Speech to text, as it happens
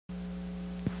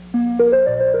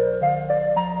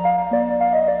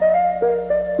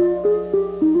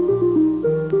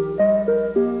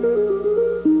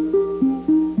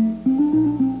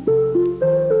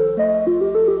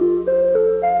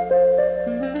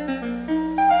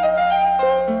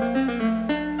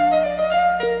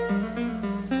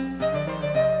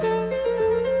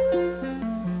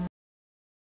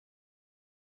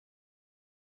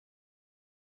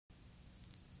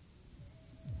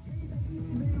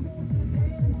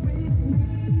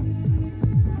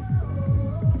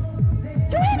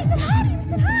JoANNe said hi! You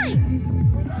said hi! I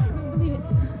don't believe it.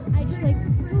 I just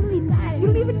totally thought. You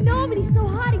don't even know him and he's so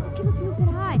hot. He just came up to me and said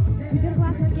hi. We better go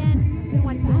out there again. I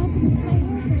have to fix my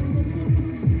hair first.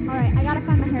 Alright, I gotta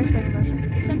find my hairspray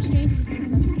first. Some stranger just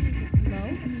comes up to me and says hello.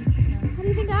 How do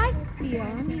you think I feel?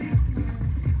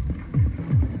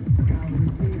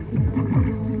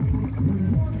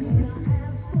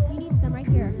 He needs some right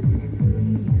here.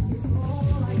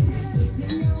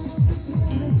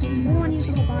 I don't want to use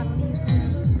the whole bottle.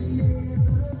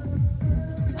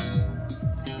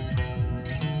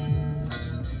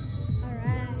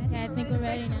 Okay, I think we're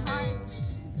ready now.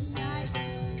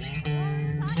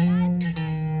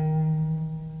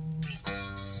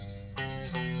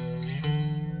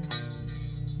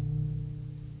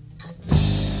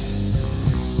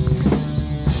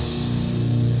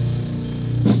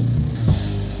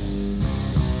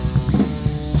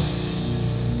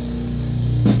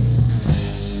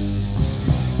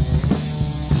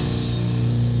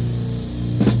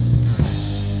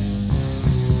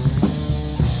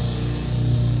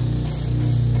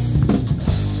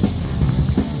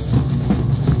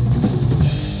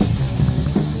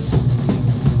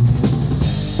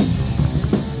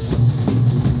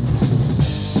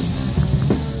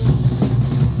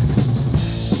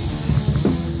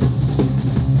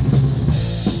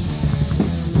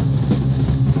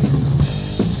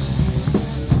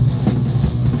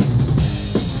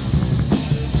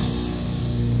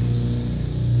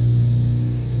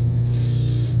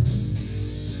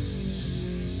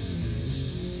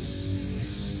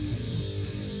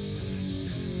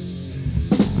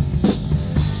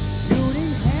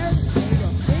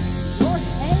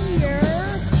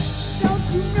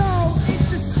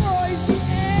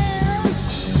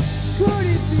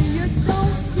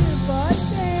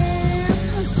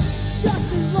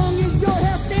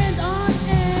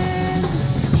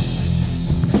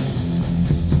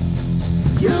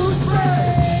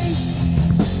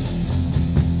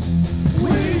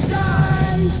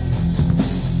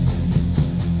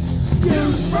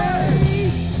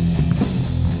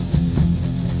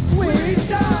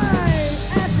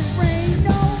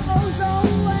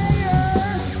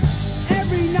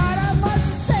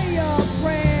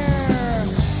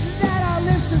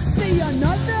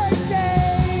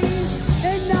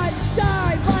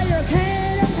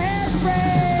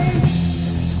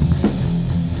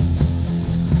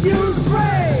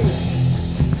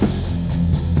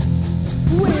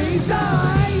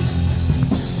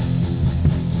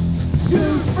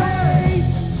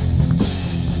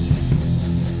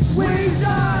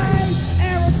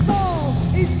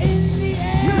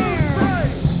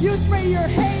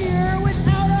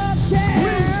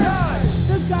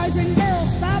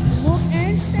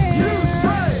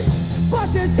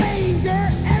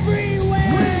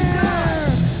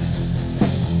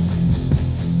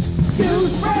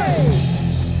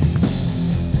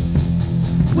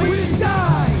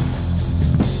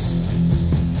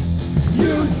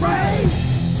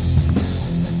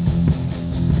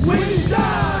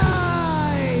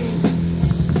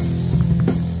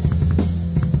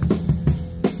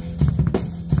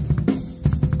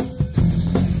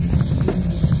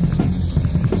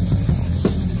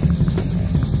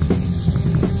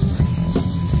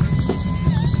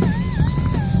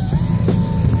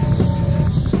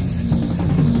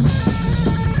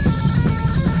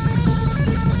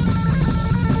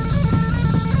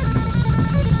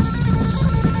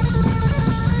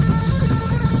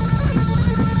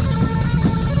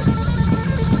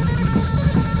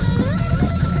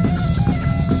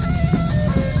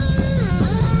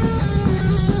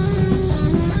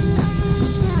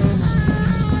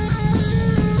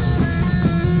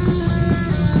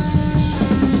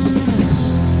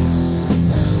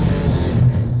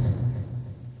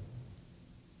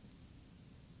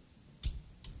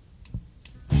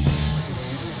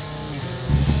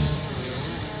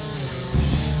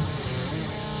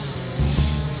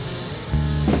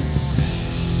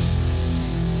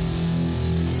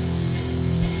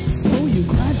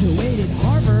 Graduated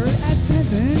Harvard at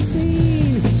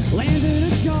 17.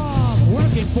 Landed a job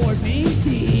working for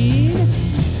Mainstein.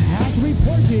 Had 3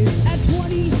 Porsches at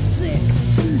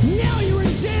 26.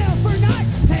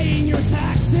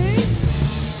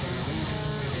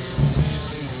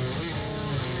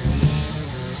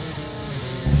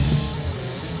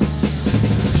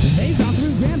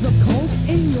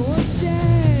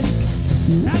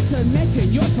 to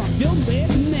mention your trunk filled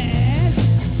with mess.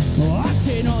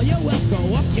 Watching all your wealth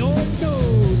go up your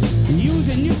nose.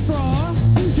 Using your straw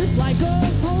just like a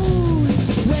hose.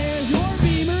 Where's your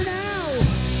beamer now?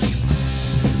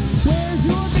 Where's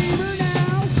your beamer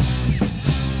now?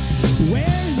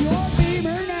 Where's your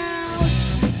beamer now?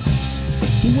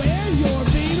 Where's your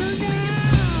beamer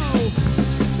now?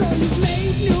 So you've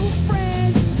made new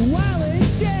friends while in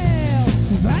jail.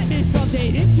 Fatness shoved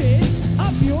 8 inches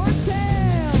up your tail.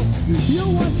 You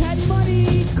once had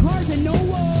money, cars, and no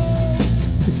woe.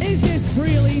 Is this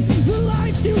really the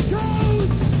life you chose?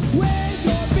 Where's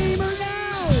your beamer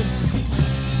now?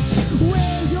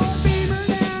 Where's your beamer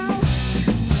now?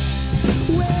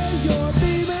 Where's your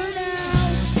beamer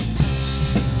now?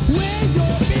 Where's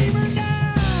your beamer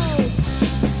now?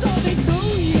 So they threw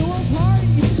you a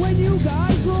party when you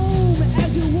got home.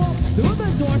 As you walk through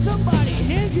the door, somebody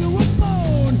hands you a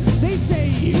phone. They say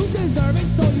you deserve it,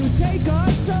 so you take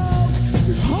a toke.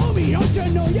 Homie, don't you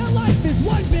know your life is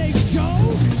one big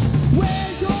joke?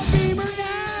 Where's your beamer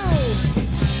now?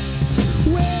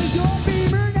 Where's your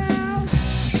beamer now?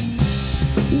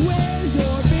 Where's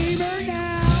your beamer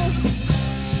now?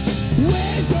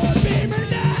 Where's your beamer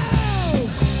now?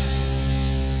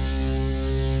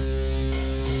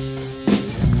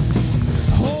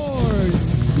 Whores,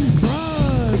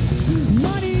 drugs,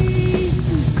 money,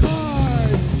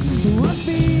 cars,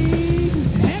 rugby,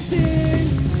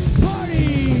 Hamptons,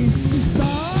 parties,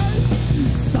 stars,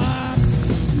 stocks,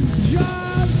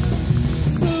 jobs,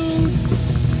 suits,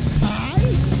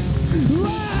 tie.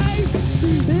 Life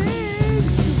is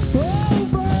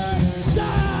over.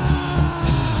 Die.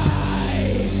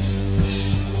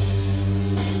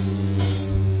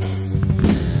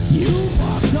 You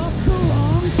walked up the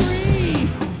wrong tree.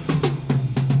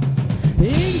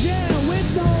 In jail with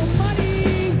no money.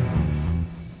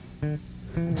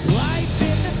 Life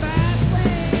in the fast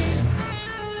lane.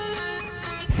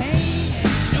 Pain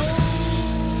and no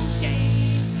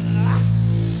gain.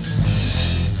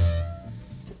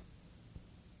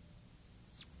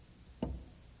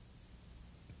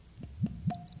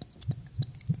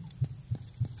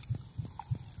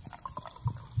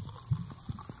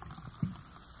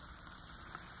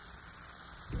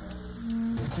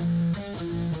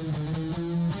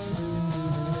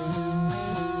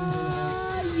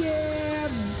 Yeah,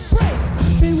 break!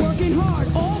 Been working hard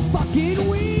all fucking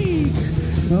week.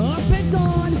 Up at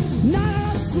dawn, not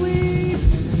enough sleep.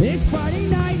 It's Friday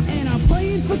night and I'm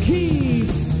playing for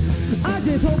keeps. I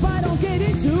just hope I don't get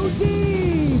in too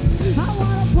deep. I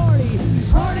wanna party,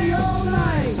 party all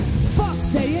night. Fuck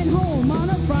staying home on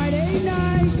a Friday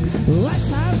night. Let's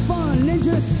have fun and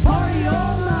just party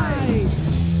all night.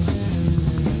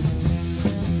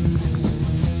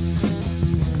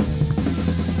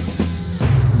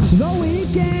 The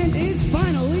weekend is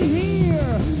finally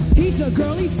here. Pizza,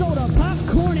 girly, soda,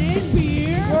 popcorn, and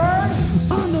beer.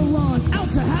 On the run, out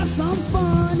to have some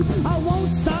fun. I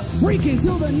won't stop freaking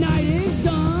till the night is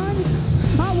done.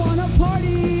 I wanna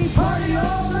party, party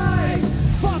all night.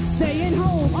 Fuck staying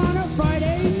home on a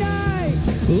Friday night.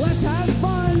 Let's have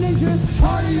fun and just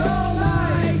party all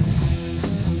night.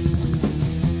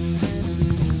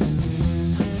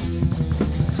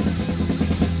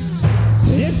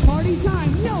 It's party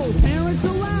time, no parents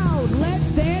allowed.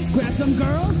 Let's dance, grab some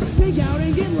girls, pig out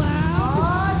and get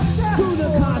loud. Screw the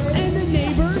cops and the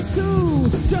neighbors too.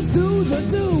 Just do the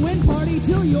do and party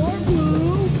till you're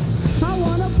blue. I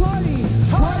wanna party,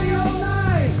 party all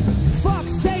night. Fuck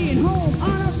staying home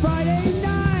on a Friday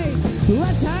night.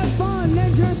 Let's have fun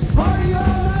and just party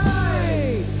all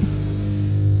night.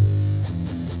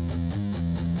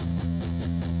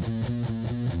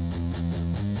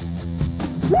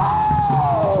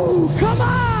 Whoa! Come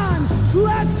on!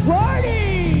 Let's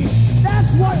party!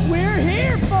 That's what we're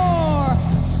here for!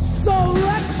 So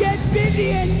let's get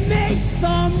busy and make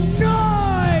some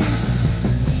noise!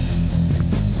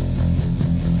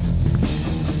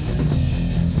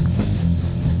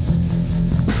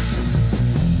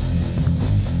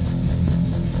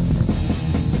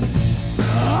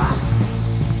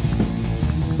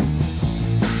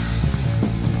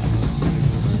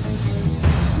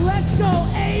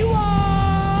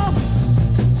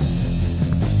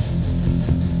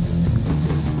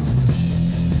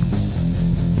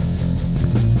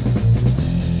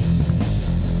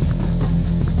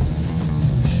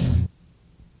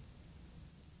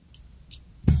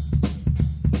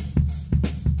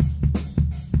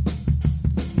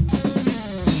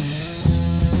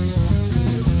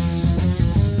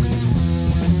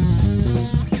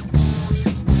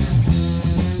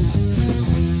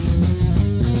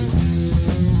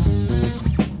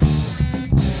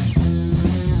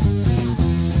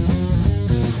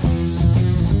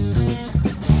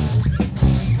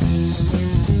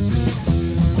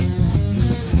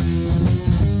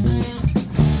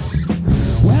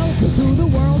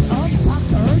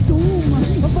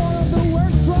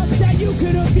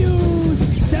 can abuse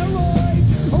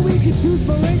steroids, a weak excuse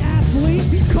for an athlete.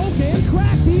 Coke and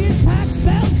crack, the impact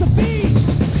spells defeat.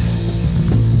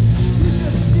 You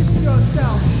just stiff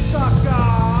yourself, sucker.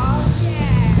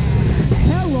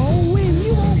 Heroin,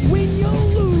 you won't win, you'll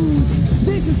lose.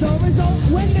 This is the result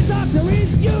when the doctor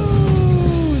is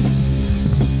used.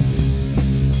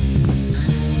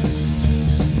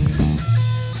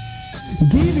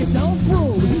 Give yourself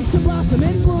room to blossom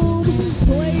and bloom.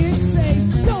 Play it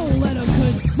safe, don't let them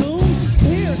consume.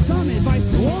 Here's some advice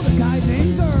to all the guys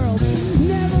and girls.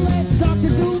 Never let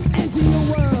Dr. Doom enter your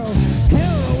world.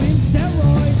 Heroin,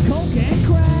 steroids, coke and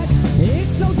crack.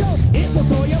 It's no joke, it will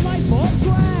throw your life off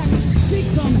track. Seek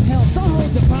some help, don't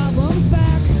hold your problems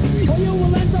back, or you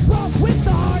will end up broke with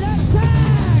the heart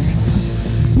attack.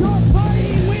 You're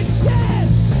partying with death.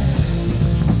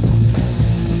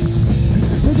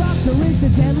 The doctor is the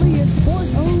deadliest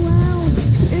force around.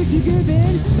 If you give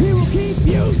in, he will keep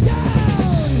you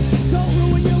down. Don't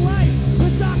ruin your life, the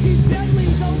doc is deadly,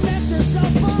 don't mess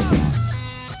yourself up.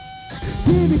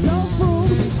 Give yourself room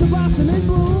to blossom and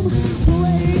bloom.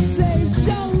 Play it safe,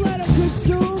 don't let them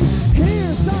consume.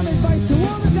 Here's some advice to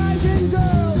all the guys and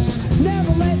girls.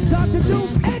 Never let Dr. Doom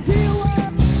enter your world.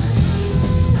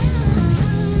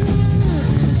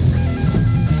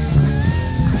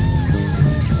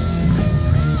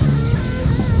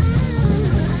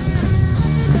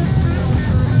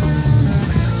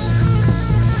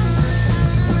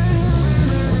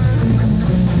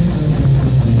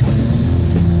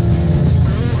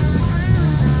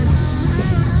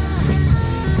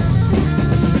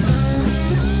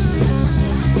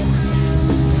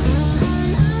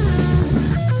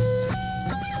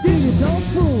 Give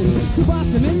yourself room to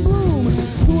blossom and bloom.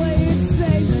 Play it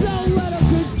safe, don't let them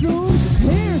consume.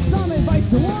 Here's some advice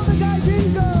to all the guys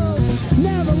and girls.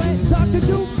 Never let Dr.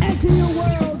 Doom enter your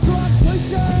world. Drug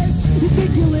pushers, you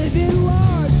think you live in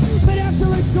large, but after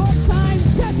a short time,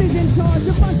 death is in charge.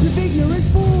 A bunch of ignorant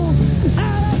fools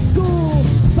out of school,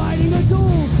 fighting a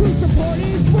duel to support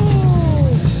his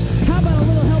rule. How about a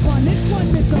little help on this one,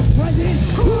 Mr. President?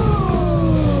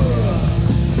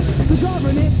 The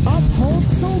government upholds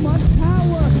so much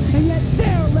power, and yet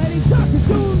they're letting Dr.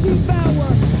 Doom devour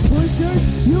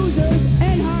pushers, users,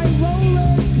 and high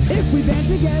rollers. If we band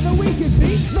together, we can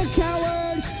beat the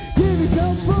coward. Give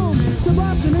yourself room to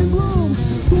blossom and bloom.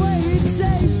 Play it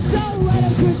safe, don't let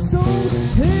them consume.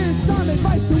 Here's some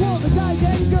advice to all the guys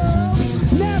and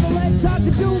girls. Never let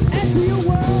Dr. Doom enter your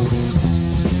world.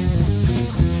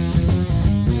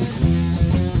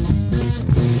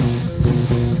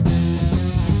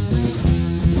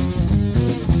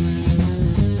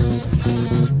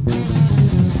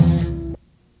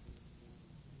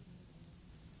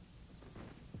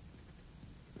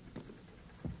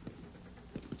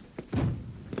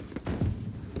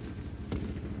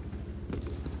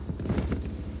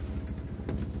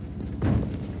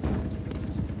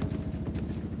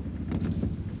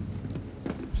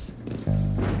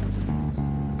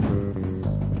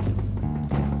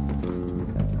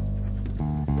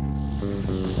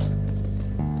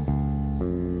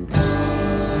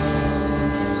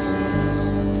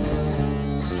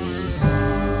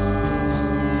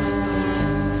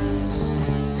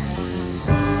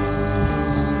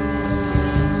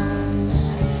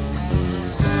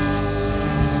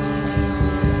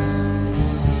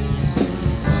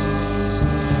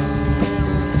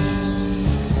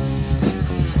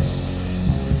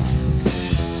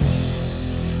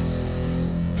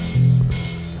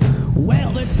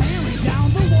 Well, they're tearing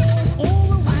down the walls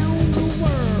all around the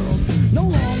world. No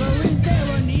longer is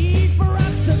there a need for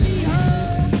us to be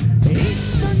heard.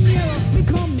 Eastern Europe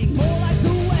becoming more like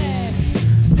the West,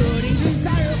 putting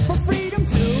desire for freedom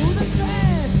to the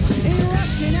test. In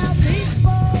Russian out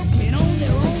people can own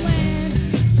their own land.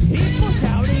 People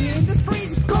shouting in the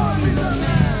streets, God is a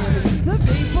man. The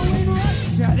people in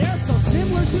Russia, they're so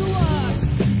similar to us.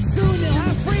 Soon they'll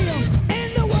have freedom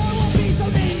and the world won't be so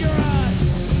dangerous.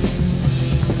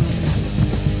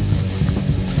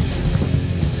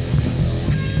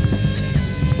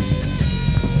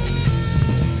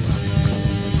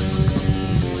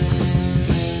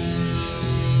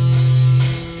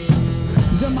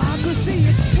 Democracy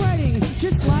is spreading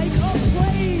just like a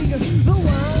plague. The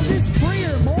world is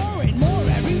freer more and more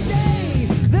every day.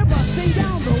 They're busting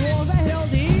down the walls that held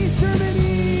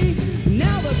extermity.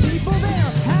 Now the people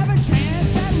there have a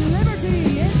chance at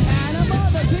liberty. In Panama,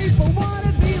 the people want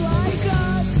to be like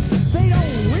us. They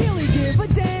don't really give a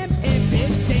damn.